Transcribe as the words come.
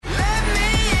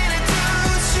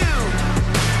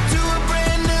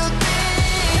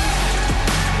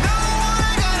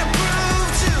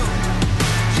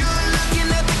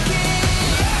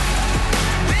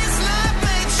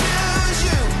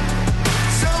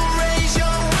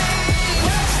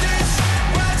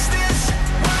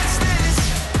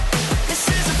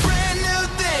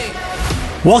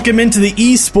Welcome into the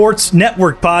Esports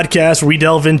Network podcast, where we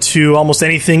delve into almost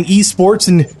anything esports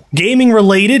and gaming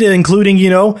related, including,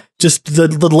 just the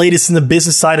latest in the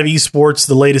business side of esports,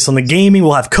 the latest on the gaming.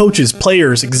 We'll have coaches,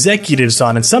 players, executives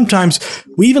on, and sometimes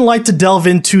we even like to delve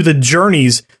into the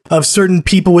journeys of certain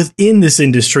people within this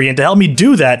industry. And to help me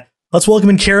do that, let's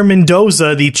welcome in Karen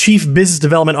Mendoza, the Chief Business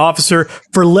Development Officer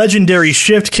for Legendary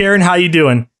Shift. Karen, how you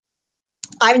doing?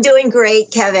 I'm doing great,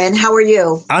 Kevin. How are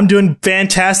you? I'm doing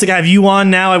fantastic. I have you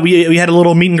on now. We had a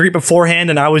little meet and greet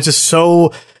beforehand, and I was just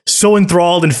so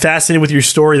enthralled and fascinated with your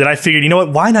story that I figured,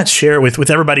 why not share it with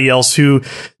everybody else who,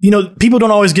 people don't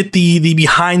always get the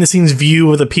behind the scenes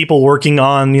view of the people working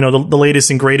on, the latest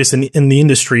and greatest in the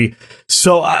industry.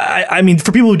 So, I mean,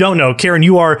 for people who don't know, Karen,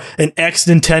 you are an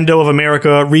ex-Nintendo of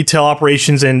America retail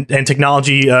operations and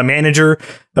technology manager.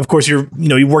 Of course, you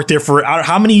worked there for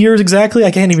how many years exactly? I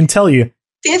can't even tell you.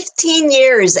 15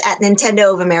 years at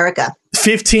Nintendo of America.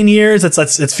 15 years.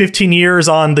 That's 15 years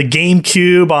on the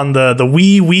GameCube, on the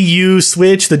Wii, Wii U,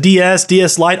 Switch, the DS,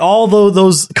 DS Lite, all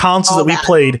those consoles that we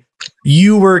played.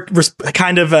 You were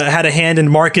kind of had a hand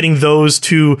in marketing those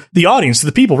to the audience, to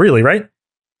the people, really, right?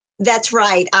 That's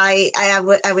right. I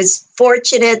was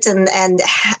fortunate and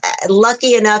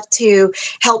lucky enough to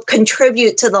help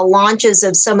contribute to the launches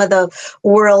of some of the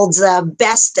world's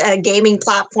best gaming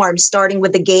platforms, starting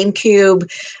with the GameCube,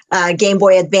 Game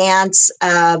Boy Advance,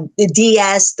 the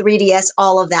DS, 3DS,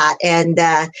 all of that, and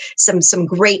some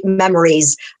great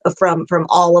memories from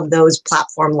all of those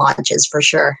platform launches for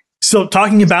sure. So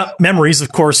talking about memories,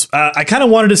 of course, I kind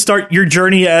of wanted to start your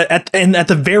journey at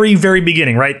the very, very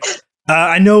beginning, right?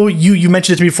 I know you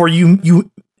mentioned it to me before.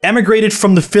 You emigrated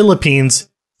from the Philippines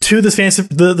to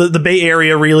the Bay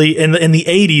Area, really, in the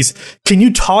 80s. Can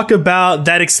you talk about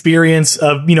that experience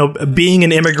of being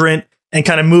an immigrant and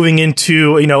kind of moving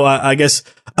into I guess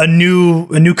a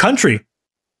new country?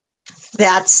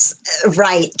 That's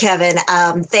right, Kevin.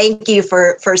 Thank you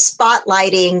for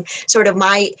spotlighting sort of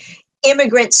my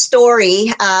immigrant story.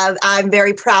 I'm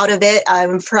very proud of it.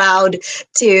 I'm proud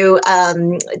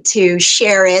to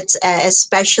share it,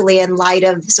 especially in light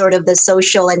of sort of the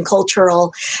social and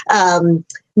cultural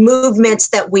movements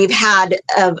that we've had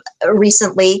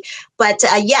recently. But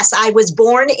yes, I was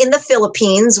born in the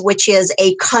Philippines, which is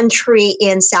a country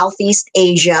in Southeast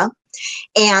Asia,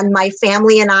 and my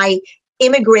family and I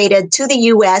immigrated to the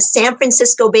U.S. San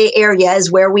Francisco Bay Area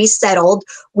is where we settled.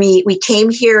 We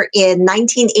came here in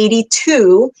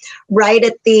 1982, right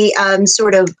at the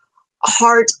sort of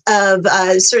heart of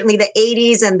certainly the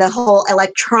 80s and the whole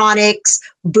electronics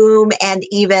boom, and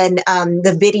even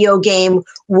the video game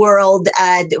world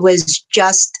was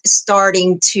just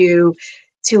starting to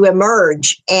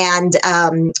emerge. And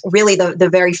really the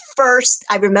very first,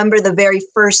 I remember the very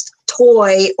first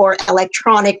toy or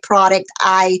electronic product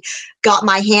I got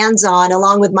my hands on,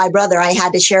 along with my brother. I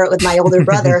had to share it with my older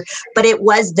brother, but it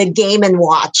was the Game &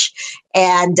 Watch.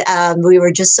 And we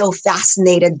were just so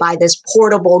fascinated by this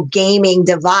portable gaming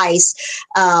device.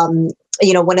 One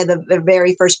of the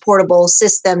very first portable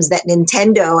systems that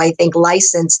Nintendo, I think,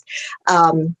 licensed.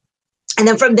 And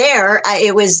then from there,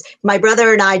 it was my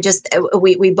brother and I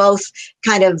we both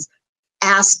kind of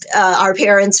asked our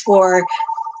parents for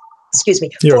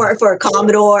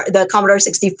Commodore, the Commodore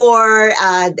 64,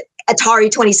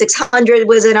 Atari 2600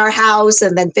 was in our house,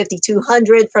 and then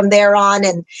 5200 from there on.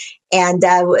 And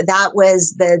that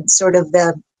was the sort of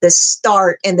the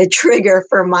start and the trigger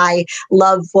for my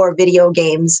love for video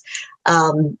games.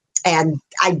 And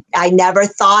I never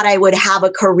thought I would have a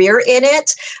career in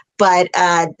it, but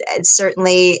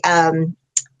certainly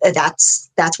that's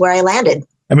where I landed.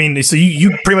 I mean, so you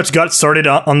pretty much got started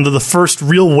on the first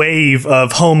real wave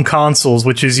of home consoles,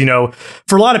 which is,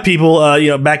 for a lot of people,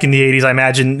 back in the 80s, I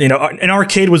imagine, an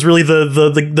arcade was really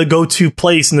the go-to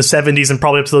place in the 70s and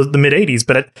probably up to the mid 80s.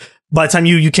 But by the time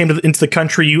you came into the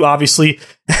country, you obviously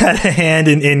had a hand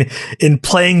in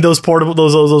playing those portable,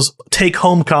 those take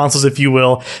home consoles, if you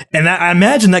will. And I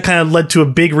imagine that kind of led to a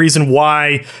big reason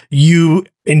why you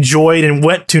enjoyed and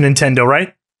went to Nintendo,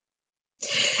 right?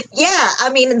 Yeah,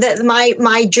 I mean,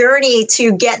 my journey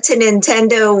to get to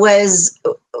Nintendo was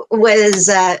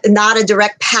not a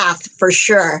direct path for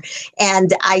sure,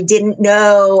 and I didn't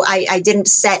know. I didn't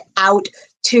set out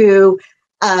to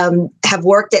have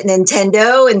worked at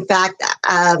Nintendo. In fact,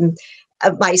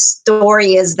 my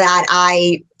story is that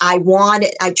I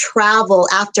I traveled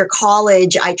after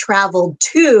college. I traveled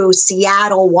to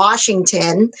Seattle,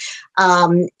 Washington,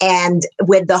 and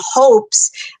with the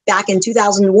hopes back in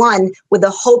 2001, with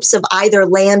the hopes of either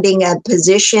landing a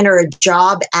position or a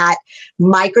job at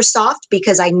Microsoft,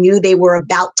 because I knew they were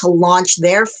about to launch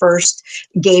their first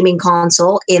gaming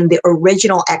console in the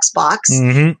original Xbox.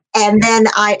 Mm-hmm. And then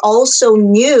I also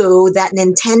knew that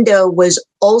Nintendo was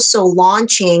also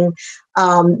launching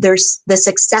there's the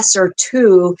successor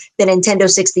to the Nintendo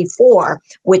 64,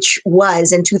 which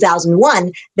was in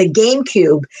 2001, the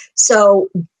GameCube. So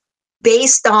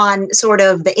based on sort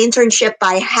of the internship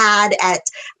I had at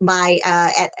my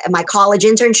college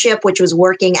internship, which was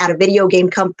working at a video game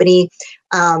company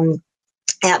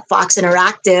at Fox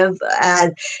Interactive,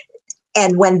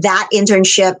 and when that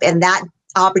internship and that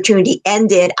opportunity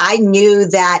ended, I knew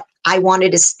that I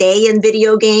wanted to stay in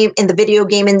the video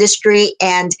game industry,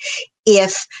 and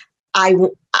if I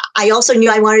also knew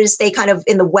I wanted to stay kind of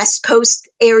in the West Coast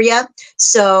area.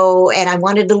 So, and I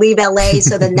wanted to leave LA.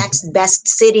 So the next best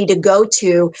city to go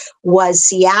to was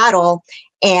Seattle.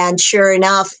 And sure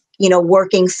enough,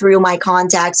 working through my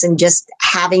contacts and just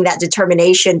having that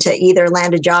determination to either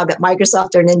land a job at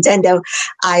Microsoft or Nintendo,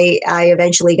 I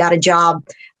eventually got a job,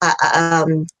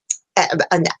 an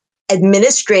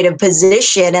administrative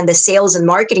position in the sales and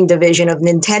marketing division of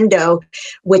Nintendo,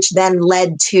 which then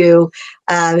led to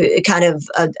kind of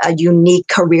a unique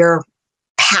career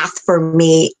path for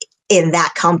me in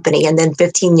that company. And then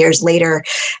 15 years later,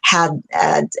 had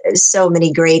so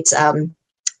many great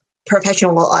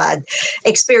professional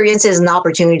experiences and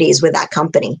opportunities with that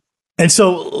company. And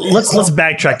so let's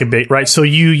backtrack a bit, right? So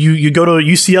you go to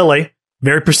UCLA,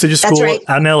 very prestigious school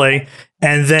out in LA.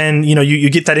 And then,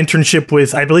 you get that internship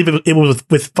with, I believe it was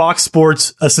with Fox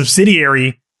Sports, a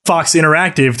subsidiary, Fox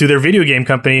Interactive, through their video game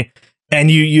company. And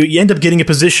you end up getting a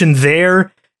position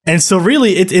there. And so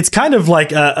really, it's kind of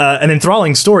like an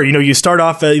enthralling story. You start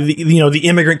off, the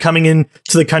immigrant coming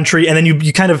into the country, and then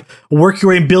you kind of work your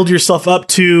way and build yourself up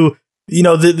to,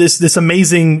 this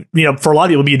amazing, for a lot of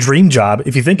people, it would be a dream job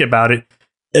if you think about it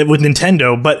with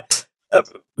Nintendo. But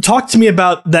talk to me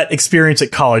about that experience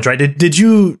at college, right? Did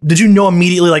you know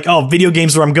immediately, like, oh, video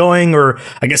games where I'm going, or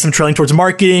I guess I'm trailing towards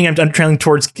marketing, I'm trailing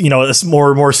towards, a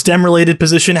more STEM related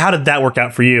position? How did that work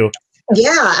out for you?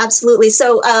 Yeah, absolutely.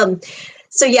 So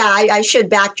yeah, I should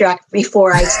backtrack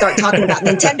before I start talking about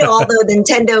Nintendo, although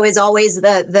Nintendo is always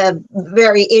the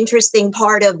very interesting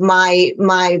part of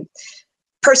my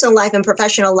personal life and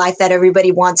professional life that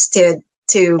everybody wants to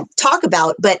talk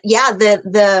about. But yeah,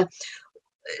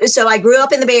 so I grew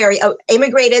up in the Bay Area,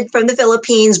 immigrated from the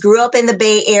Philippines, grew up in the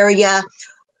Bay Area,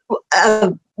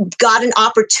 got an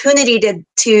opportunity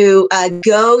to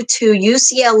go to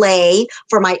UCLA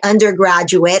for my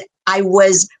undergraduate. I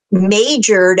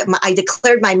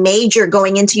declared my major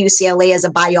going into UCLA as a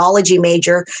biology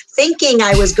major, thinking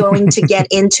I was going to get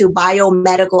into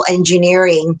biomedical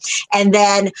engineering. And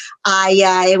then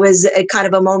it was a kind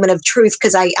of a moment of truth,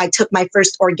 because I took my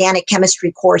first organic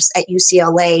chemistry course at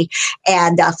UCLA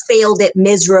and failed it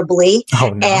miserably.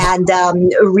 Oh, no. And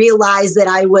realized that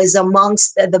I was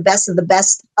amongst the best of the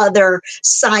best other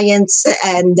science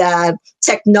and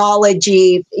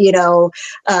technology,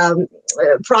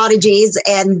 prodigies,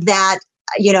 and that,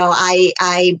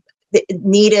 I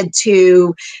needed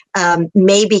to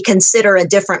maybe consider a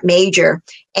different major,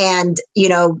 and,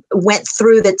 went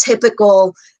through the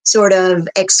typical sort of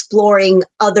exploring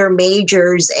other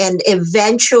majors, and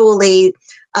eventually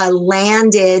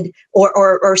landed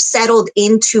or settled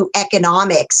into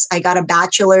economics. I got a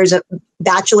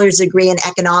bachelor's degree in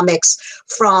economics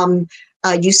from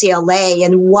UCLA,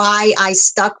 and why I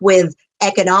stuck with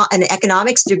an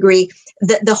economics degree,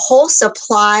 the whole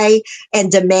supply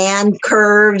and demand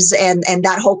curves and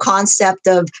that whole concept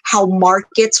of how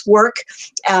markets work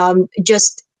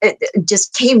just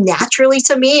came naturally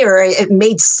to me, or it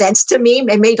made sense to me.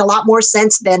 It made a lot more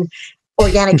sense than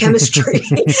organic chemistry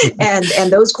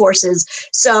and those courses.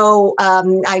 So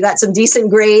I got some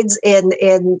decent grades in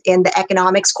the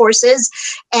economics courses,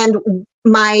 and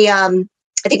my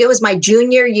I think it was my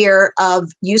junior year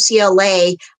of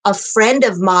UCLA, a friend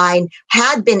of mine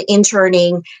had been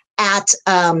interning at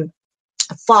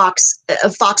Fox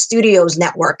Studios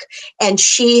Network, and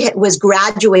she was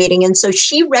graduating. And so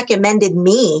she recommended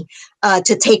me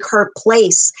to take her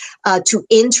place to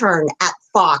intern at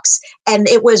Fox. And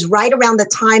it was right around the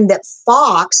time that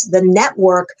Fox, the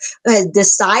network, had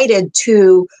decided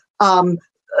to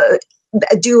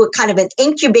do a kind of an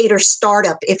incubator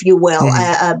startup, if you will,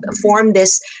 form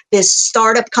this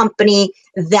startup company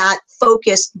that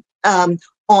focused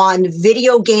on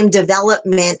video game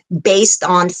development based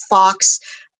on Fox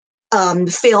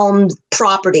filmed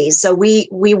properties. So we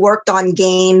worked on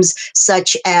games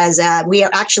such as we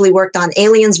actually worked on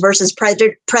Aliens versus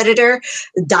Predator,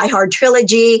 Die Hard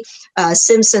trilogy,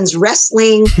 Simpsons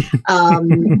wrestling,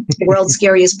 World's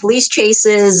Scariest Police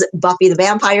Chases, Buffy the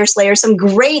Vampire Slayer. Some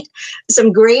great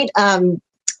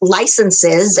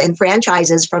licenses and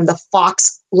franchises from the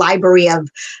Fox library of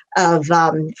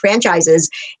franchises.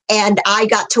 And I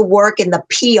got to work in the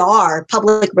PR,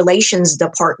 public relations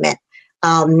department.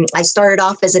 I started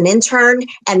off as an intern,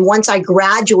 and once I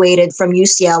graduated from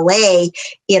UCLA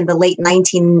in the late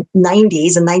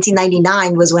 1990s, and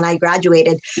 1999 was when I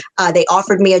graduated, they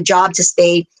offered me a job to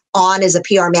stay on as a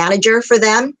PR manager for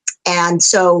them. And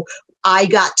so I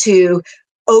got to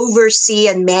oversee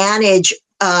and manage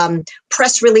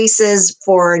press releases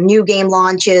for new game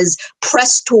launches,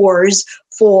 press tours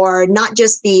for not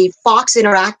just the Fox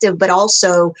Interactive, but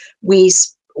also we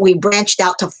branched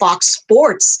out to Fox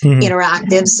Sports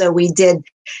Interactive. So we did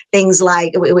things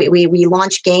like we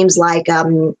launched games like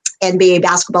NBA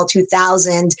Basketball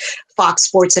 2000, Fox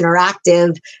Sports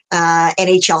Interactive,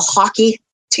 NHL Hockey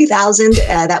 2000.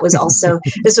 That was also,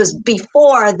 this was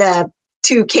before the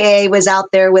 2K was out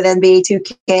there with NBA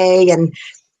 2K and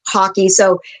hockey.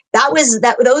 So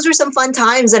those were some fun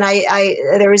times. And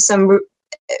there was some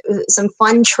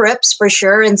fun trips for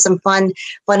sure, and some fun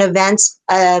events,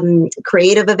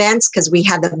 creative events, because we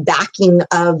had the backing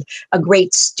of a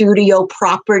great studio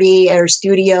property or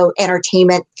studio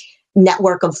entertainment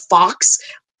network of Fox.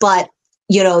 But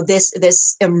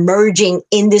this emerging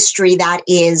industry that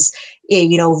is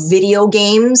video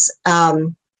games.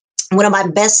 One of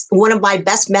my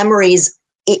best memories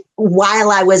while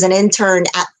I was an intern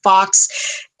at Fox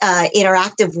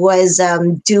Interactive was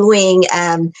doing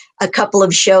a couple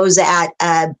of shows at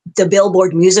the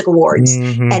Billboard Music Awards,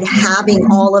 and having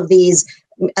all of these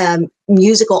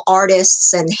musical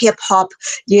artists and hip hop,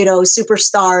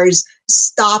 superstars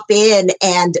stop in,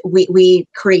 and we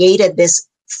created this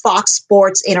Fox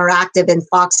Sports Interactive and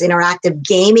Fox Interactive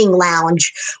Gaming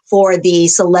Lounge for the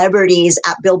celebrities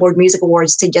at Billboard Music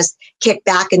Awards to just kick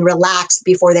back and relax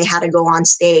before they had to go on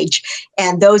stage.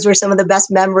 And those were some of the best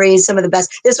memories,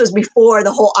 this was before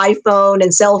the whole iPhone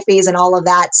and selfies and all of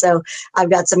that. So I've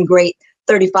got some great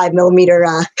 35 millimeter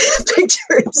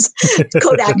pictures,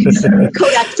 Kodak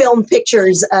film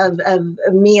pictures of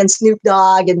me and Snoop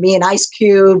Dogg and me and Ice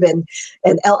Cube and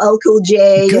LL Cool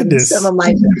J. Goodness. And some of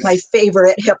my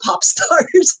favorite hip hop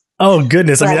stars. Oh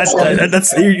goodness! I mean,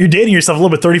 that's you're dating yourself a little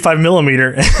bit. 35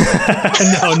 millimeter.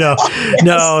 No.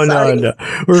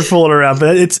 We're fooling around,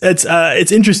 but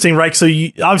it's interesting, right? So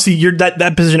obviously you're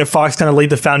that position at Fox kind of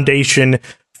laid the foundation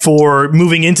for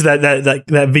moving into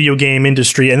that video game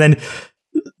industry, and then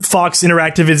Fox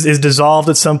Interactive is dissolved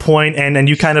at some point, and then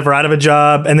you kind of are out of a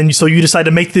job, and then you decide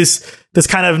to make this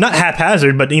kind of not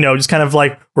haphazard, but just kind of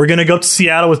like, we're going to go to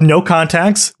Seattle with no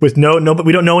contacts, with no, but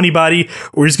we don't know anybody.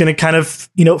 We're just going to kind of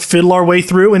fiddle our way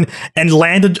through and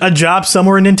land a job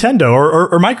somewhere in Nintendo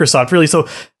or Microsoft, really. So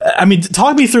I mean,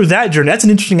 talk me through that journey. That's an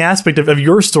interesting aspect of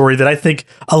your story that I think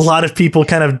a lot of people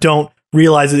kind of don't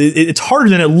realize. It's harder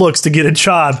than it looks to get a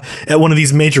job at one of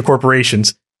these major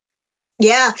corporations.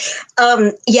 Yeah.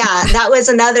 That was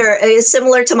another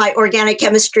similar to my organic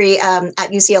chemistry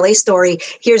at UCLA story.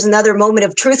 Here's another moment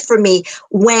of truth for me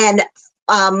when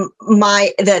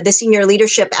the senior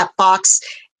leadership at Fox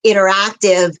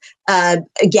Interactive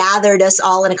gathered us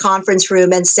all in a conference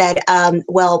room and said,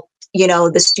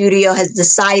 the studio has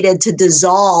decided to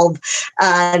dissolve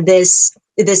this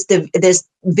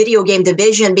video game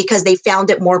division because they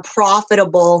found it more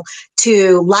profitable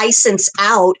to license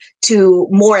out to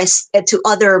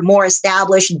other more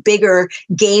established, bigger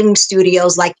game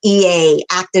studios like EA,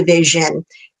 Activision,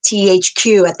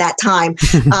 THQ at that time,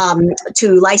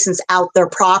 to license out their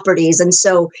properties. And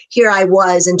so here I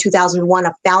was in 2001,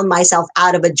 I found myself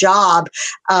out of a job,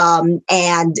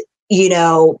 and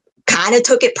kind of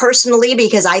took it personally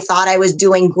because I thought I was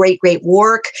doing great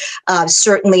work.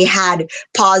 Certainly had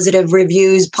positive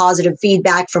reviews, positive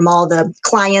feedback from all the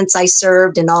clients I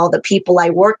served and all the people I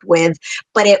worked with.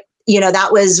 But that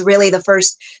was really the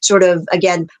first sort of,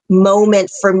 again, moment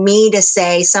for me to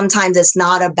say, sometimes it's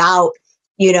not about,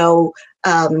 me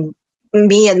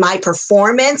and my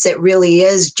performance. It really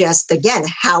is just, again,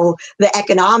 how the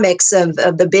economics of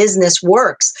the business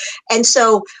works. And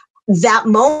so that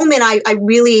moment, I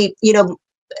really,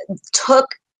 took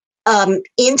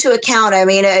into account. I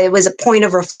mean, it was a point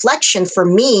of reflection for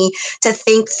me to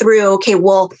think through, okay,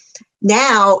 well,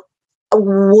 now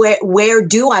where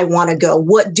do I want to go?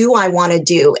 What do I want to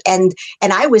do? And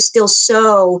I was still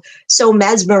so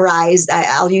mesmerized.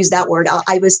 I'll use that word.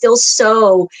 I was still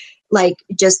so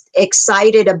just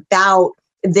excited about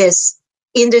this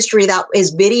industry that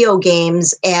is video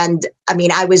games. And I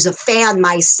mean, I was a fan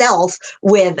myself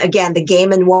with, again, the Game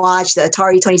 & Watch, the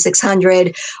Atari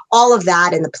 2600, all of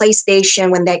that, and the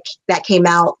PlayStation when that came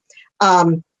out.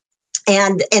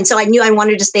 And so I knew I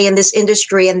wanted to stay in this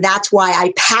industry, and that's why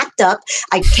I packed up.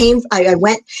 I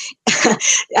went,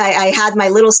 I had my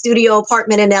little studio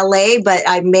apartment in LA, but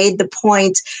I made the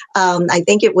point, I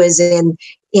think it was in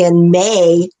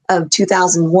May of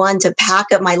 2001, to pack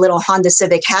up my little Honda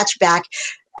Civic hatchback,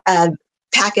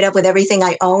 pack it up with everything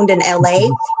I owned in LA,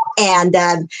 and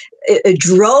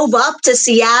drove up to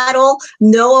Seattle.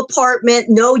 No apartment,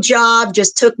 no job,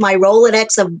 just took my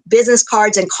Rolodex of business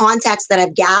cards and contacts that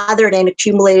I've gathered and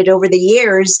accumulated over the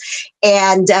years,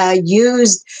 and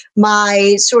used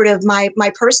my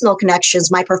my personal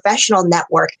connections, my professional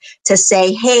network, to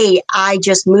say, hey, I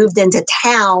just moved into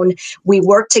town. We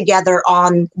worked together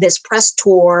on this press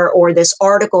tour or this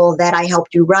article that I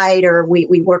helped you write, or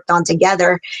we worked on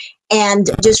together, and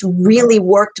just really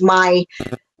worked my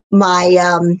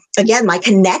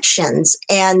connections.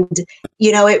 And,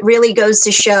 it really goes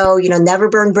to show, never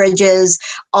burn bridges,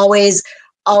 always,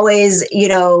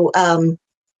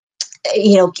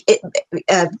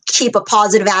 keep a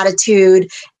positive attitude,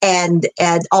 and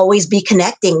always be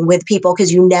connecting with people,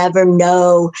 because you never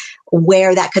know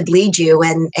where that could lead you.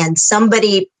 And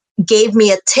somebody gave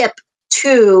me a tip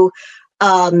too.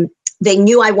 They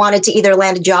knew I wanted to either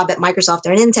land a job at Microsoft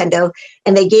or Nintendo,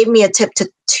 and they gave me a tip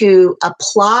to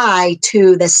apply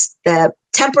to the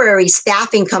temporary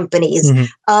staffing companies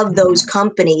of those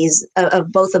companies,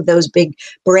 of both of those big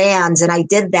brands. And I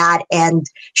did that, and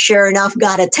sure enough,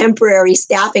 got a temporary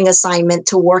staffing assignment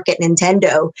to work at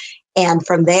Nintendo. And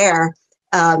from there,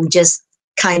 just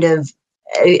kind of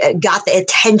got the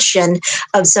attention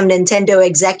of some Nintendo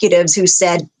executives who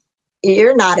said,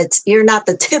 you're not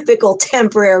the typical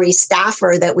temporary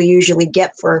staffer that we usually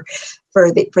get for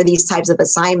these types of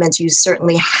assignments. You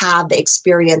certainly have the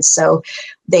experience. So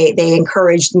they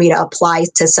encouraged me to apply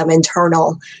to some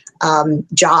internal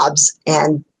jobs.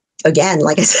 And again,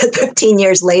 like I said, 15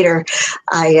 years later,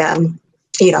 I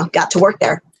got to work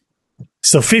there.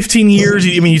 So 15 years.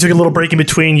 You took a little break in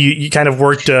between. You kind of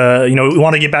worked. You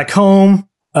want to get back home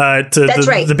to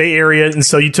the Bay Area, and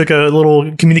so you took a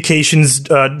little communications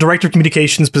director of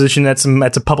communications position at some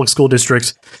public school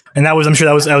districts, and I'm sure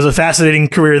that was a fascinating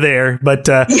career there. But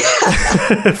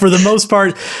for the most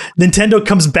part, Nintendo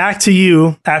comes back to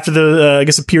you after a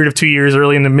period of 2 years,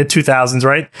 early in the mid 2000s,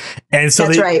 right? And so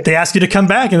they ask you to come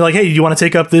back, and they're like, hey, do you want to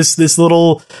take up this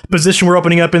little position we're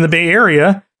opening up in the Bay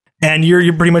Area? And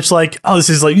you're pretty much like, oh, this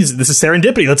is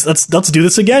serendipity. Let's do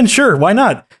this again. Sure, why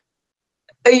not?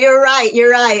 You're right.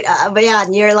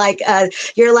 Man, you're like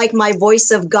my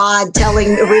voice of God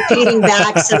repeating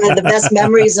back some of the best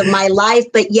memories of my life.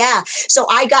 But yeah, so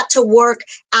I got to work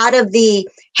out of the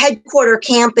headquarter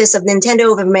campus of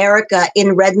Nintendo of America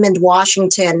in Redmond,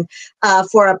 Washington,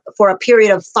 for a period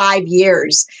of 5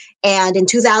 years. And in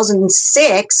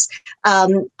 2006,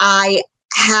 I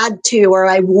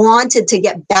wanted to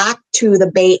get back to the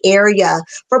Bay Area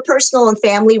for personal and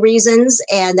family reasons,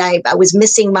 and I was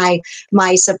missing my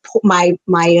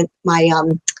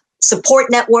support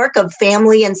network of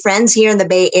family and friends here in the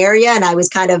Bay Area, and I was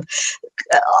kind of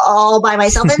all by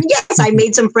myself. And yes, I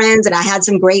made some friends, and I had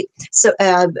some great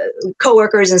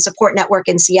coworkers and support network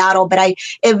in Seattle. But I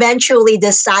eventually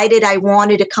decided I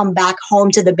wanted to come back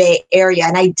home to the Bay Area,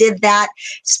 and I did that.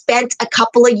 Spent a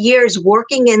couple of years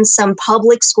working in some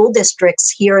public school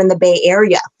districts here in the Bay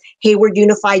Area. Hayward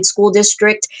Unified School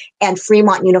District and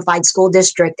Fremont Unified School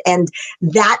District. And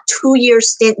that 2-year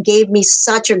stint gave me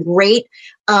such a great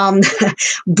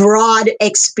broad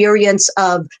experience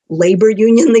of labor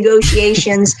union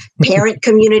negotiations, parent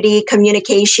community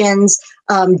communications,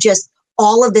 just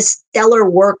all of the stellar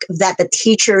work that the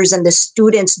teachers and the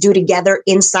students do together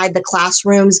inside the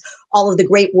classrooms, all of the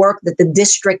great work that the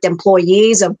district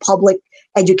employees of public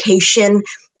education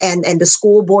and the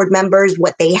school board members,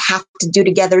 what they have to do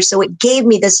together. So it gave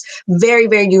me this very,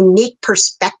 very unique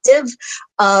perspective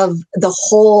of the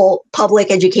whole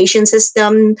public education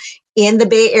system in the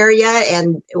Bay Area,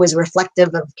 and it was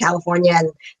reflective of California and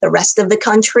the rest of the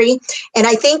country. And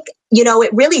I think,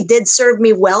 it really did serve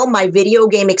me well, my video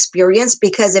game experience,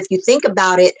 because if you think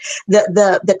about it,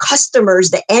 the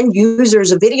customers, the end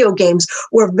users of video games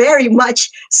were very much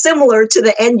similar to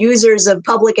the end users of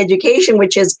public education,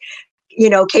 which is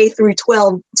K through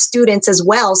 12 students as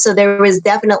well. So there was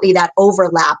definitely that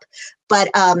overlap. But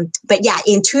yeah,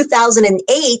 in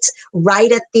 2008,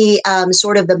 right at the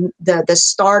sort of the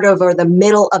start of, or the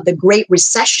middle of the Great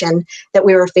Recession that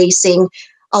we were facing,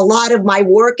 a lot of my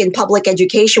work in public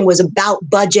education was about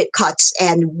budget cuts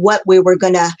and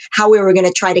how we were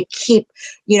gonna try to keep,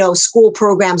 school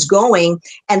programs going.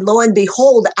 And lo and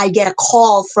behold, I get a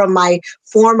call from my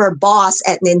former boss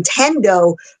at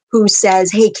Nintendo who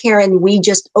says, "Hey, Karen, we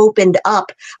just opened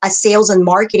up a sales and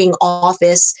marketing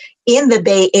office in the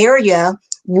Bay Area.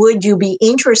 Would you be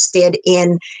interested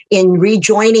in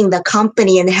rejoining the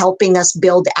company and helping us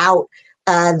build out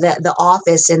the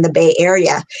office in the Bay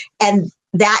Area?" And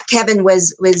that, Kevin,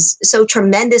 was so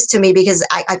tremendous to me because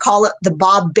I call it the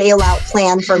Bob bailout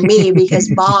plan for me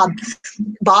because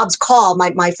Bob's call,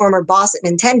 my former boss at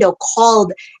Nintendo,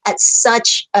 called at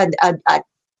such a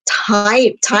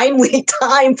timely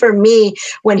time for me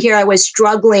when here I was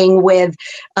struggling with,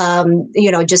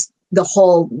 just the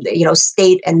whole,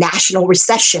 state and national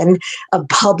recession of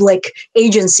public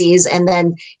agencies. And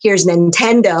then here's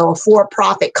Nintendo, a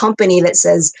for-profit company that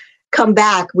says, "Come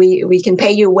back. We can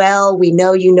pay you well. We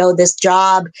know you know this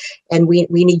job, and we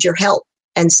need your help."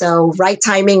 And so, right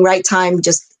timing, right time.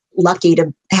 Just lucky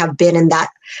to have been in that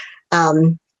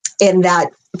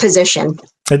position.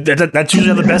 That's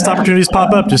usually how the best opportunities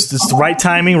pop up. Just it's the right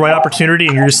timing, right opportunity,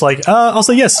 and you're just like, I'll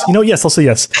say yes. Yes, I'll say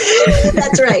yes.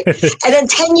 That's right. And then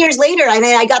 10 years later,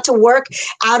 I got to work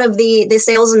out of the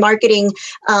sales and marketing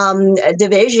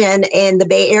division in the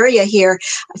Bay Area here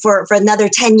for another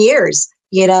 10 years.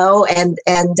 And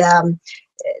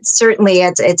certainly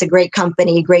it's a great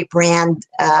company, great brand,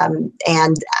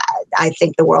 and I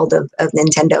think the world of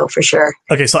Nintendo for sure.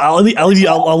 Okay, so I'll leave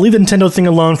the Nintendo thing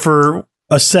alone for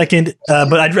a second,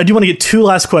 but I do want to get two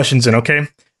last questions in. Okay,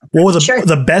 what were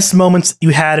the best moments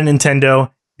you had in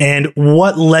Nintendo, and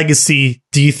what legacy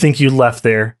do you think you left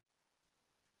there?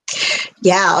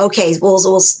 Yeah. Okay.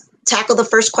 We'll tackle the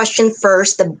first question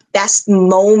first. The best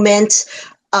moment.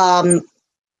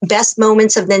 Best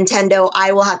moments of Nintendo,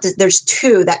 there's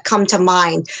two that come to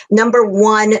mind. Number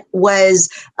one was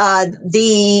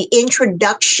the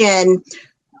introduction,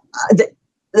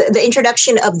 the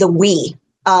introduction of the Wii.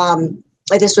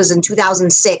 This was in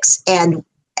 2006, and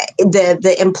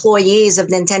the employees of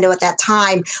Nintendo at that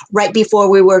time, right before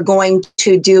we were going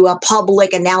to do a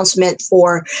public announcement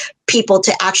for people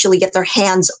to actually get their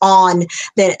hands on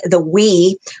the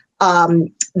Wii,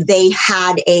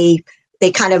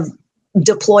 they kind of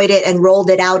deployed it and rolled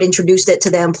it out, introduced it to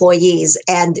the employees.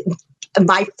 And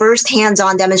my first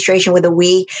hands-on demonstration with a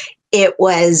Wii, it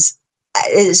was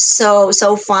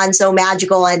so fun, so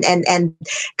magical, and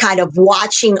kind of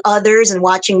watching others and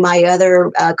watching my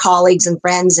other colleagues and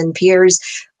friends and peers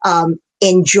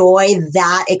enjoy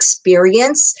that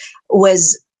experience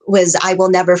was I will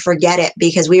never forget it,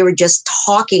 because we were just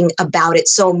talking about it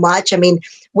so much. I mean,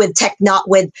 with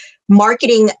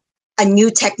marketing a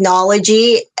new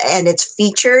technology and its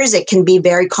features, it can be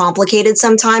very complicated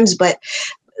sometimes, but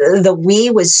the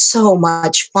Wii was so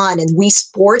much fun. And Wii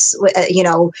Sports,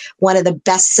 one of the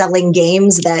best selling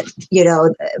games that,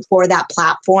 for that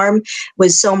platform,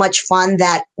 was so much fun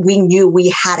that we knew we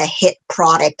had a hit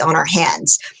product on our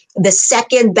hands. The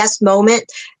second best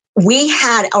moment,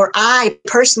 I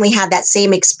personally had that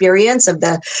same experience of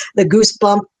the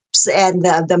goosebumps and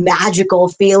the magical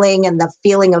feeling and the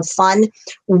feeling of fun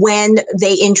when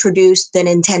they introduced the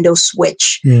Nintendo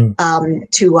Switch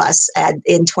to us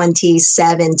in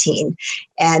 2017.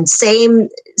 And same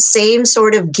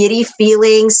sort of giddy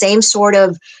feeling, same sort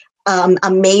of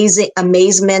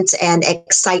amazement and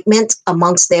excitement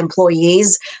amongst the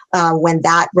employees when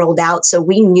that rolled out. So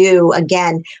we knew,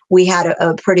 again, we had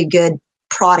a pretty good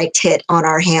product hit on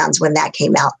our hands when that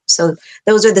came out. So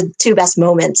those are the two best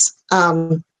moments.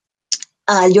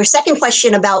 Your second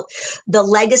question about the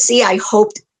legacy I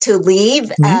hoped to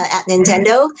leave at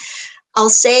Nintendo, I'll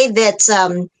say that,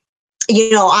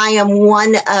 I am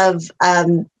one of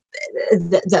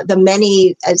the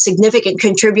many significant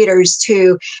contributors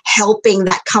to helping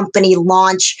that company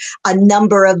launch a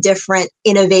number of different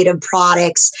innovative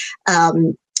products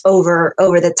over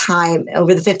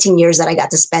the 15 years that I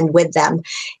got to spend with them.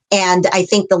 And I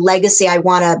think the legacy I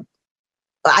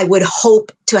would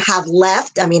hope to have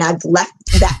left. I mean, I've left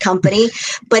that company,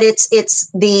 but it's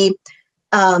the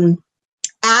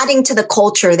adding to the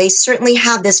culture. They certainly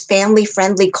have this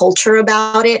family-friendly culture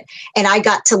about it, and I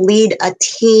got to lead a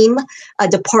team, a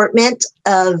department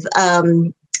of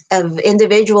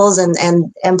individuals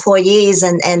and employees,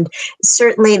 and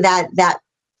certainly that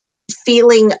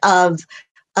feeling of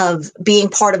being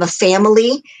part of a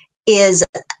family is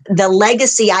the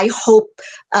legacy I hope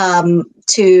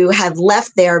to have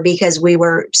left there, because we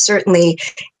were certainly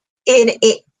in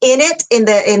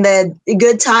the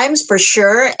good times for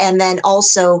sure, and then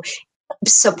also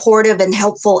supportive and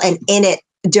helpful and in it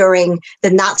during the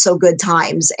not so good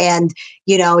times. And,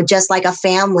 just like a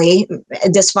family,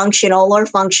 dysfunctional or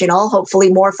functional,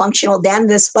 hopefully more functional than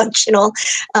dysfunctional,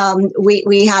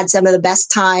 we had some of the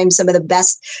best times, some of the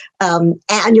best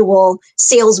annual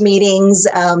sales meetings.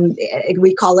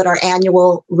 We call it our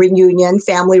annual reunion,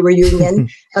 family reunion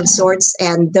of sorts.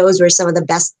 And those were some of the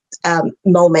best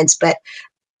moments. But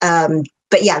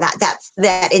yeah,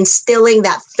 that instilling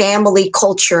that family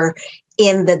culture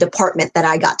in the department that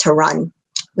I got to run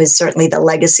was certainly the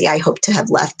legacy I hope to have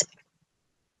left.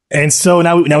 And so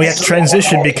now we have to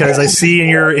transition, because I see in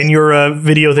your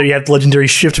video that you have the legendary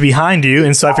Shift behind you,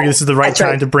 and so I figure this is the right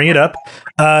time to bring it up.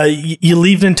 You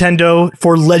leave Nintendo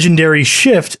for legendary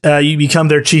Shift. You become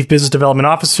their chief business development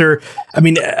officer. I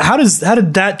mean, how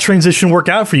did that transition work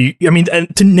out for you? I mean,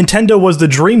 Nintendo was the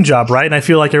dream job, right? And I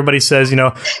feel like everybody says,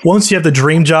 once you have the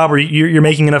dream job, or you're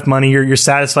making enough money, you're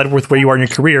satisfied with where you are in your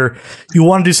career, you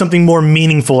want to do something more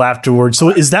meaningful afterwards. So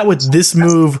is that what this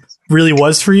move really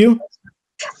was for you?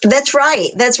 That's right.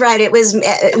 It was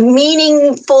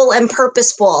meaningful and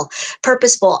purposeful.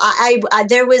 I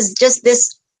there was just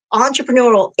this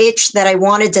entrepreneurial itch that I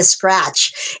wanted to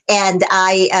scratch. And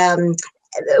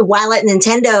while at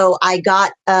Nintendo, I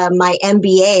got my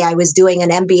MBA. I was doing an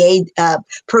MBA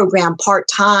program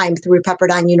part-time through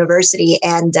Pepperdine University.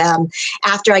 And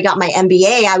after I got my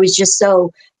MBA, I was just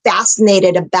so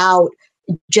fascinated about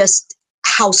just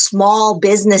how small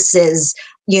businesses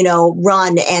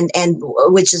run, and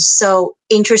which is so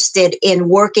interested in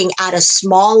working at a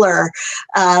smaller,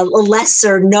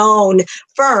 lesser known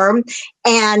firm.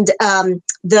 And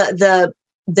the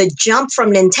jump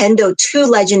from Nintendo to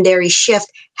Legendary Shift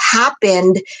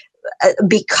happened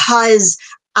because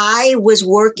I was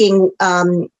working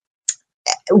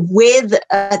with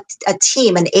a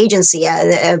team, an agency,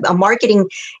 a marketing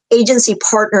agency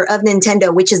partner of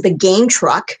Nintendo, which is the Game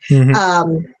Truck.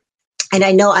 Mm-hmm. And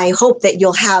I hope that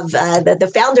you'll have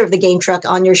the founder of the Game Truck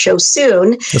on your show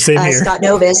soon, Scott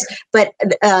Novus. But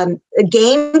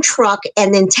Game Truck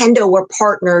and Nintendo were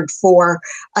partnered for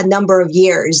a number of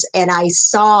years, and I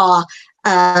saw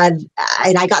and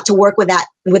I got to work with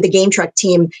the Game Truck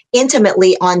team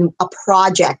intimately on a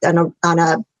project, on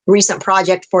a recent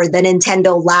project for the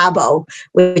Nintendo Labo,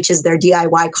 which is their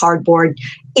DIY cardboard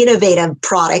innovative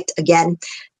product again.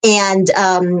 And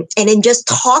in just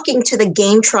talking to the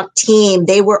Game Truck team,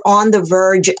 they were on the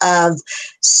verge of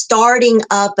starting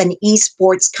up an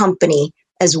esports company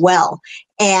as well.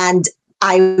 And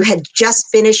I had just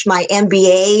finished my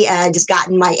MBA, just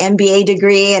gotten my MBA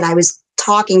degree, and I was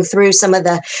talking through some of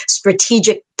the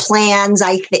strategic plans,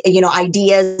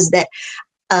 ideas that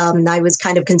I was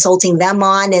kind of consulting them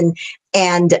on, and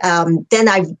then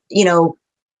I,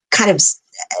 kind of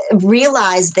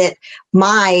realized that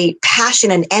my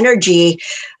passion and energy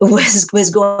was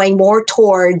going more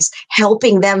towards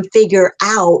helping them figure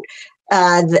out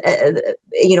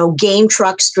Game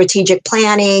Truck strategic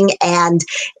planning and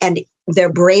their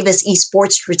Bravous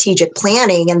esports strategic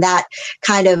planning. And that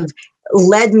kind of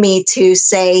led me to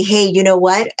say, hey, you know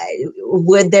what?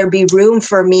 Would there be room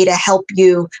for me to help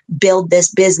you build this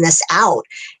business out?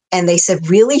 And they said,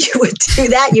 really? You would do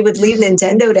that? You would leave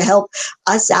Nintendo to help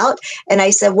us out? And I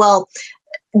said, well,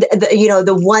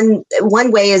 the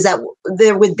one way is that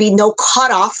there would be no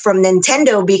cutoff from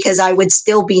Nintendo, because I would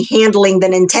still be handling the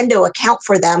Nintendo account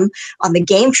for them on the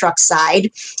Game Truck side,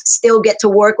 still get to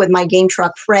work with my Game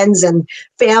Truck friends and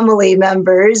family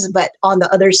members, but on the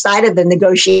other side of the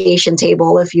negotiation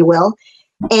table, if you will.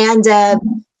 And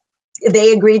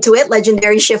they agreed to it.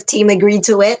 Legendary Shift team agreed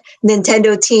to it.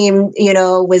 Nintendo team,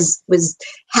 was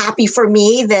happy for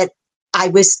me that I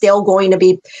was still going to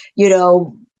be,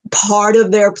 part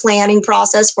of their planning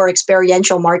process for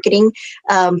experiential marketing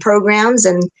programs.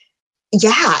 And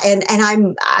yeah,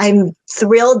 and I'm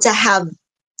thrilled to have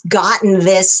gotten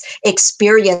this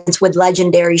experience with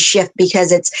Legendary Shift,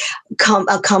 because it's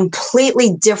a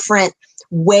completely different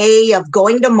way of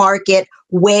going to market,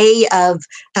 way of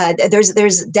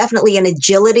there's definitely an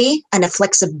agility and a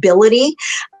flexibility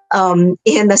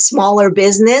in a smaller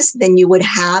business than you would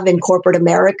have in corporate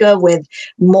America, with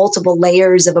multiple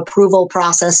layers of approval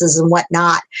processes and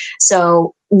whatnot.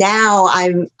 So now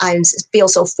I feel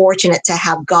so fortunate to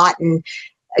have gotten,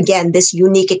 again, this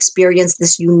unique experience,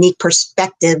 this unique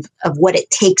perspective of what it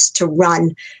takes to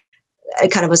run a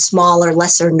kind of a smaller,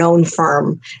 lesser known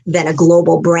firm than a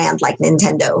global brand like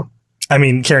Nintendo. I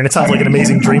mean, Karen, it sounds like an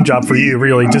amazing dream job for you,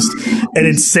 really. Just an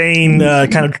insane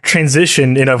kind of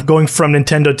transition, going from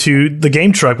Nintendo to the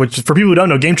Game Truck, which for people who don't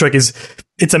know, Game Truck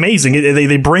it's amazing.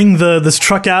 They bring this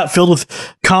truck out filled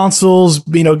with consoles,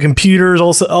 computers,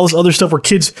 all this other stuff where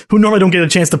kids who normally don't get a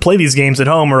chance to play these games at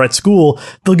home or at school,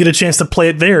 they'll get a chance to play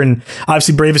it there. And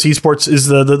obviously Bravus Esports is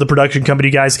the production company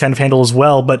you guys kind of handle as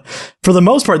well. But for the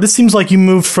most part, this seems like you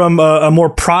moved from a more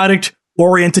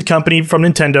product-oriented company from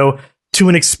Nintendo to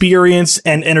an experience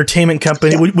and entertainment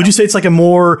company. Would you say it's like a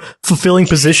more fulfilling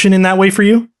position in that way for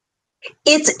you?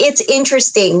 It's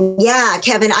interesting. Yeah,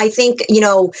 Kevin, I think,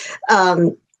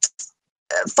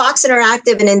 Fox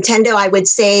Interactive and Nintendo, I would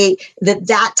say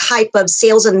that type of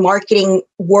sales and marketing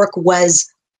work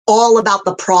was all about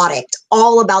the product,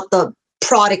 all about the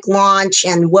product launch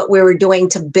and what we were doing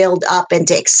to build up and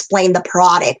to explain the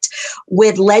product.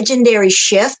 With Legendary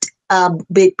Shift,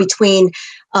 between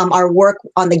our work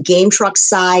on the Game Truck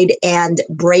side and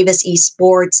Bravus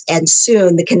Esports, and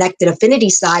soon the Connected Affinity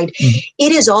side,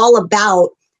 it is all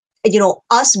about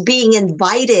us being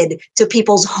invited to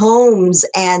people's homes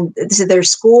and to their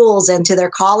schools and to their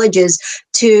colleges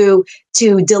to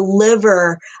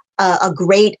deliver a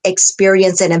great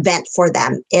experience and event for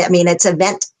them. I mean, it's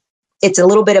a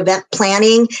little bit event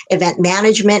planning, event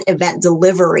management, event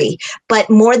delivery. But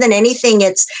more than anything,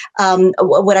 it's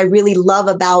what I really love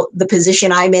about the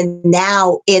position I'm in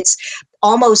now. It's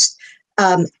almost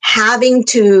having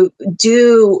to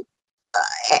do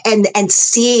and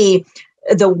see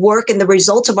the work and the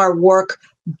results of our work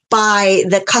by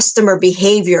the customer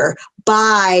behavior,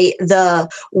 by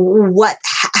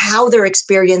how they're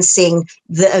experiencing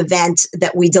the event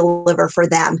that we deliver for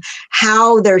them,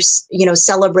 how they're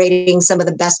celebrating some of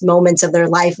the best moments of their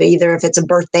life, either if it's a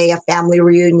birthday, a family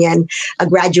reunion, a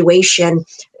graduation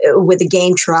with a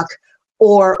Game Truck,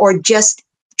 or just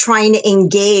trying to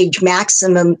engage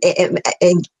maximum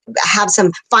and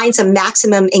find some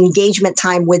maximum engagement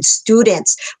time with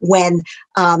students when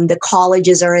the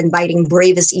colleges are inviting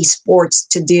Bravus Esports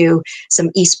to do some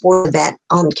esports event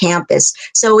on campus.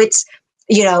 So it's,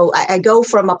 I go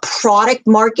from a product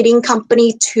marketing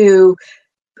company to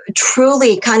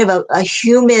truly kind of a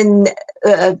human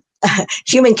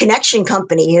human connection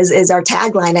company is our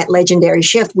tagline at Legendary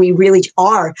Shift. We really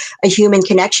are a human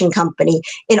connection company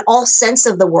in all sense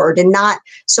of the word, and not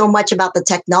so much about the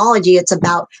technology. It's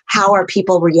about how are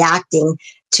people reacting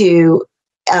to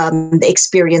the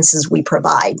experiences we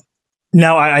provide.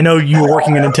 Now, I know you were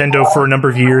working at Nintendo for a number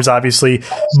of years, obviously,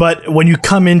 but when you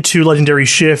come into Legendary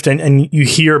Shift and you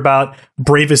hear about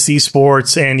Bravus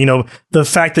Esports and, the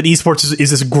fact that esports is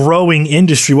this growing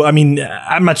industry, I mean,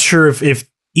 I'm not sure if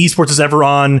esports is ever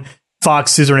on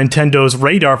Fox's or Nintendo's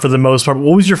radar for the most part.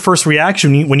 What was your first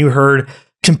reaction when you heard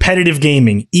competitive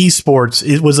gaming, esports?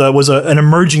 It was an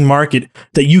emerging market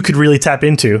that you could really tap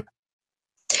into.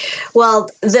 Well,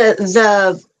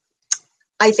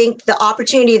 I think the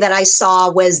opportunity that I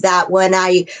saw was that when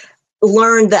I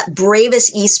learned that Bravus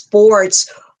Esports,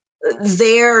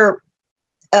 their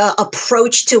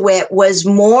approach to it was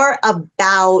more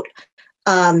about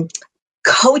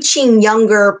coaching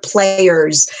younger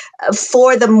players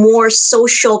for the more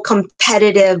social,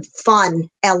 competitive, fun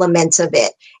elements of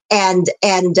it, and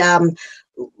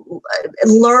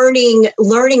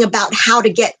learning about how to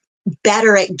get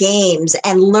better at games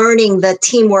and learning the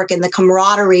teamwork and the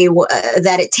camaraderie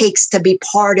that it takes to be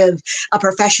part of a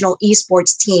professional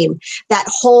esports team. That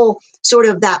whole sort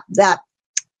of that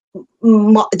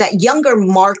younger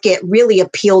market really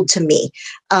appealed to me.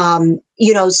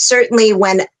 Certainly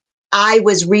when I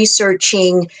was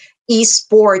researching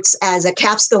esports as a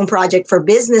capstone project for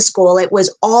business school, it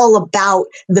was all about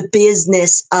the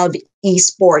business of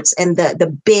esports and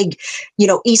the big,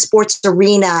 esports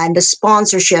arena and the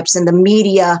sponsorships and the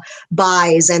media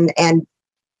buys and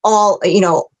all,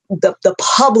 the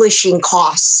publishing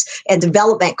costs and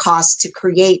development costs to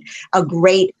create a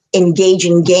great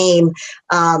engaging game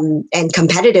and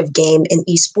competitive game in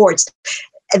esports.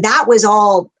 That was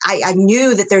all. I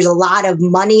knew that there's a lot of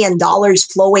money and dollars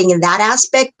flowing in that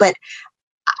aspect, but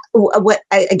what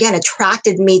again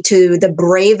attracted me to the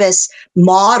Bravus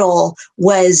model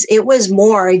was it was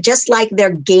more just like their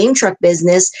Game Truck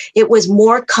business. It was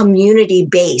more community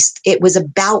based. It was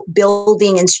about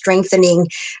building and strengthening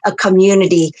a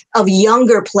community of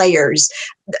younger players.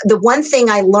 The one thing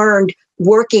I learned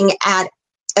working at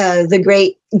the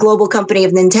great global company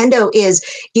of Nintendo is,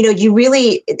 you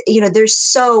really, they're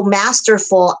so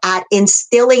masterful at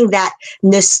instilling that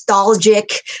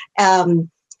nostalgic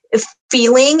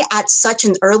feeling at such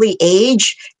an early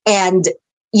age. And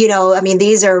I mean,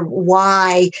 these are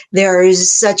why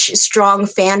there's such strong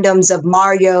fandoms of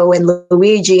Mario and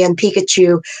Luigi and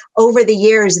Pikachu over the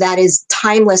years. That is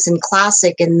timeless and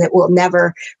classic, and that will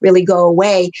never really go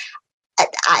away.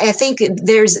 I think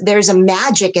there's a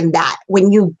magic in that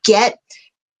when you get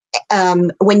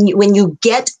when you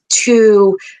get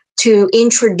to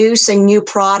introduce a new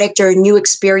product or a new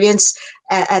experience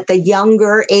at the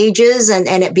younger ages, and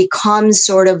it becomes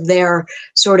sort of their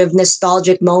sort of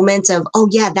nostalgic moment of, oh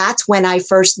yeah, that's when I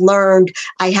first learned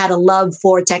I had a love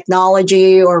for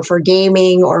technology or for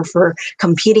gaming or for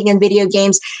competing in video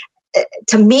games.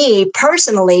 To me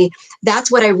personally,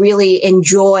 that's what I really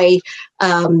enjoy,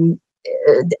 digging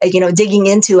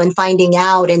into and finding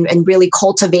out and really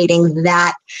cultivating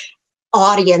that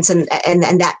audience and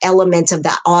that element of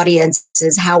that audience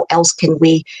is how else can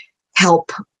we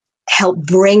help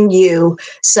bring you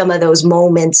some of those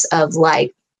moments of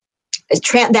like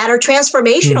that are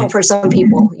transformational for some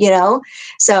people,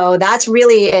 so that's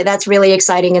really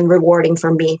exciting and rewarding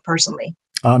for me personally.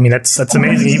 I mean, that's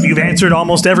amazing. You've answered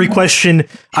almost every question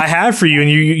I have for you, and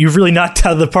you've really knocked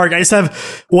out of the park. I just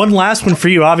have one last one for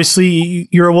you. Obviously,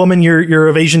 you're a woman. You're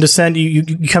of Asian descent. You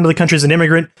come to the country as an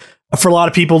immigrant. For a lot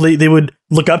of people, they would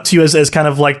look up to you as kind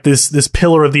of like this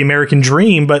pillar of the American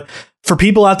dream. But for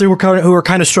people out there who are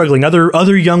kind of struggling,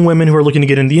 other young women who are looking to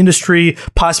get in the industry,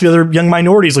 possibly other young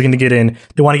minorities looking to get in,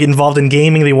 they want to get involved in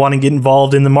gaming, they want to get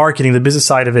involved in the marketing, the business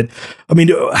side of it. I mean,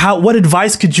 what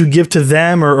advice could you give to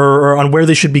them or on where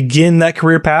they should begin that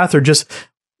career path, or just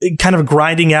kind of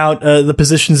grinding out the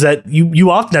positions that you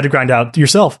often had to grind out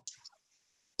yourself?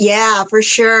 Yeah, for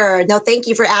sure. No, thank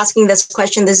you for asking this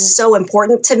question. This is so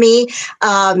important to me.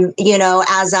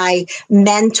 As I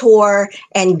mentor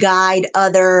and guide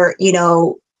other,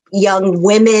 young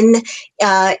women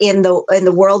in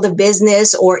the world of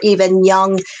business, or even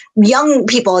young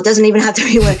people. It doesn't even have to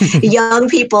be young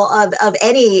people of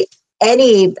any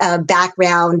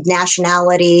background,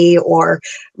 nationality, or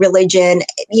religion.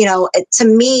 To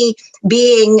me,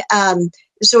 being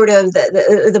sort of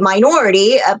the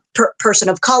minority, a person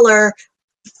of color,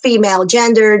 female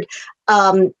gendered,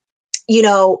 I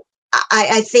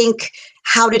think,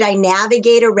 how did I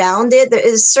navigate around it? There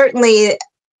is certainly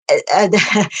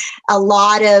a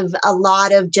lot of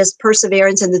just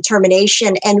perseverance and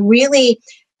determination, and really,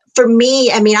 for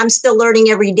me, I mean, I'm still learning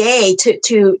every day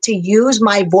to use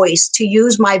my voice, to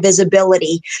use my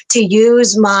visibility, to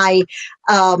use my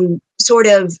sort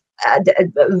of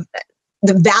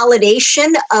the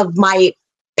validation of my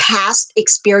past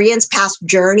experience, past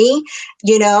journey.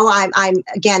 I'm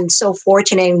again so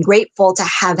fortunate and grateful to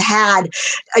have had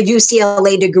a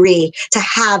UCLA degree, to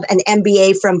have an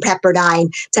MBA from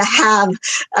Pepperdine, to have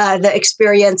the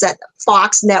experience at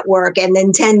Fox Network and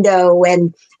Nintendo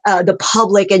and the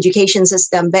public education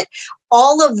system. But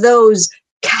all of those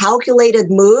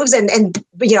calculated moves, and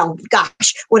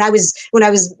gosh, when I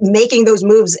was making those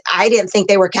moves, I didn't think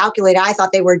they were calculated. I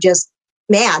thought they were just,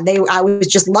 I was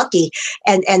just lucky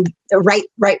and the right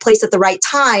place at the right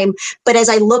time. But as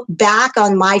I look back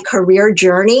on my career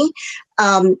journey,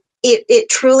 it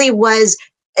truly was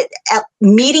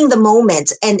meeting the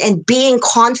moment and being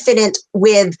confident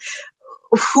with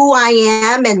who I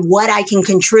am and what I can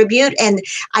contribute. And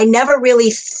I never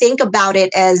really think about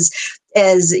it as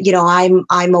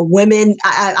I'm a woman.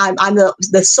 I'm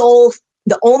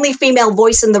the only female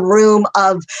voice in the room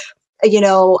of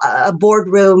a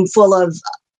boardroom full of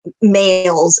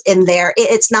males in there.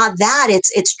 It's not that.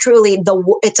 It's truly for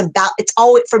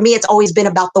me, it's always been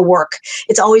about the work.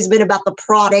 It's always been about the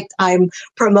product I'm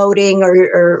promoting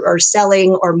or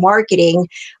selling or marketing,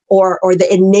 or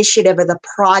the initiative or the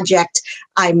project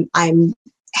I'm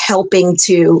helping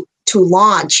to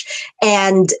launch.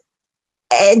 And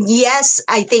yes,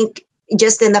 I think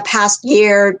just in the past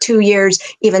year, 2 years,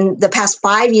 even the past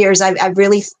 5 years, I've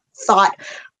really thought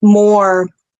more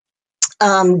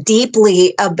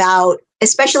deeply about,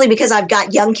 especially because I've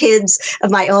got young kids of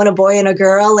my own, a boy and a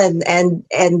girl, and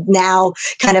now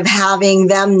kind of having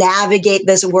them navigate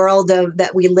this world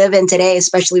that we live in today,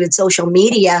 especially with social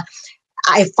media.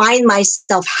 I find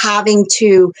myself having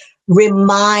to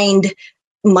remind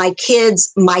my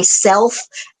kids, myself,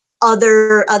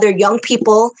 other young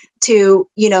people to,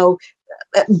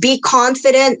 be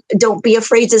confident. Don't be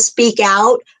afraid to speak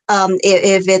out.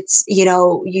 If it's,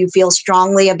 you feel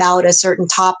strongly about a certain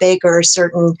topic or a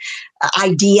certain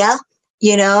idea,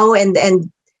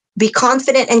 and be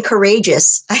confident and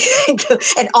courageous, I think,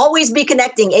 and always be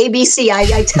connecting. ABC,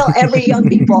 I tell every young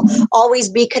people, always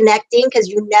be connecting, because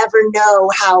you never know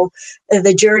how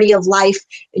the journey of life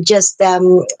just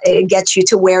gets you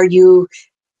to where you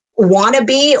want to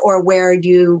be or where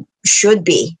you should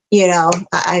be.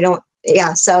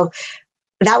 yeah, so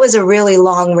that was a really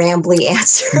long, rambly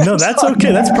answer. No, that's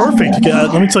okay. That's perfect.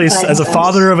 Let me tell you, as a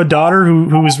father of a daughter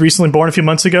who was recently born a few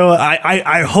months ago,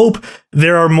 I hope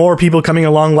there are more people coming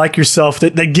along like yourself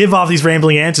that give off these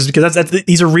rambling answers, because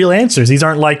these are real answers. These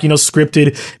aren't like,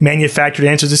 scripted, manufactured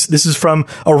answers. This is from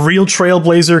a real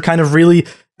trailblazer, kind of really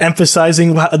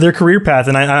emphasizing their career path.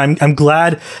 And I'm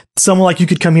glad someone like you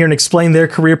could come here and explain their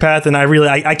career path. And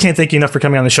I can't thank you enough for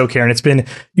coming on the show, Karen.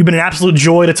 You've been an absolute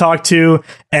joy to talk to.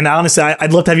 And honestly,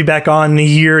 I'd love to have you back on in a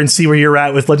year and see where you're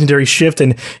at with Legendary Shift,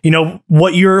 and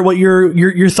what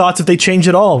your thoughts, if they change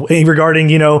at all, regarding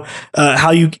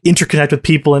how you interconnect with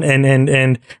people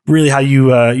and really how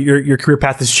your career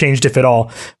path has changed, if at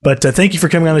all. But thank you for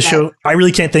coming on the show. I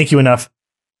really can't thank you enough.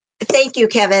 Thank you,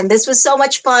 Kevin. This was so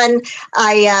much fun.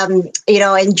 I,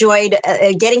 enjoyed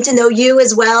getting to know you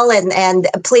as well. And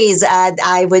please,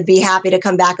 I would be happy to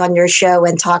come back on your show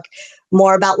and talk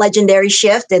more about Legendary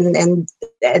Shift and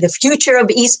the future of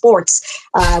esports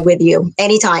with you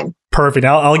anytime. Perfect.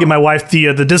 I'll give my wife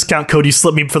the discount code you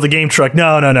slipped me for the game truck.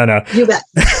 No. You bet.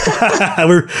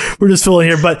 we're just fooling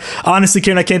here. But honestly,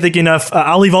 Karen, I can't thank you enough.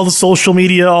 I'll leave all the social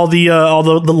media, all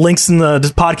the links in the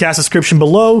podcast description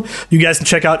below. You guys can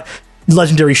check out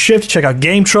Legendary Shift, check out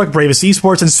Game Truck, Bravest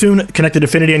Esports, and soon Connected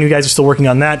Affinity. And you guys are still working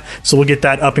on that, so we'll get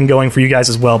that up and going for you guys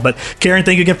as well. But Karen,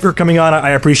 thank you again for coming on. I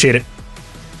appreciate it.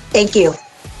 Thank you.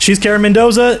 She's Karen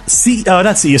Mendoza,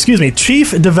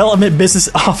 Chief Development Business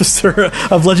Officer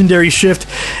of Legendary Shift.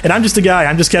 And I'm just a guy.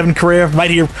 I'm just Kevin Correa, right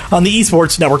here on the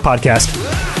Esports Network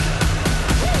Podcast.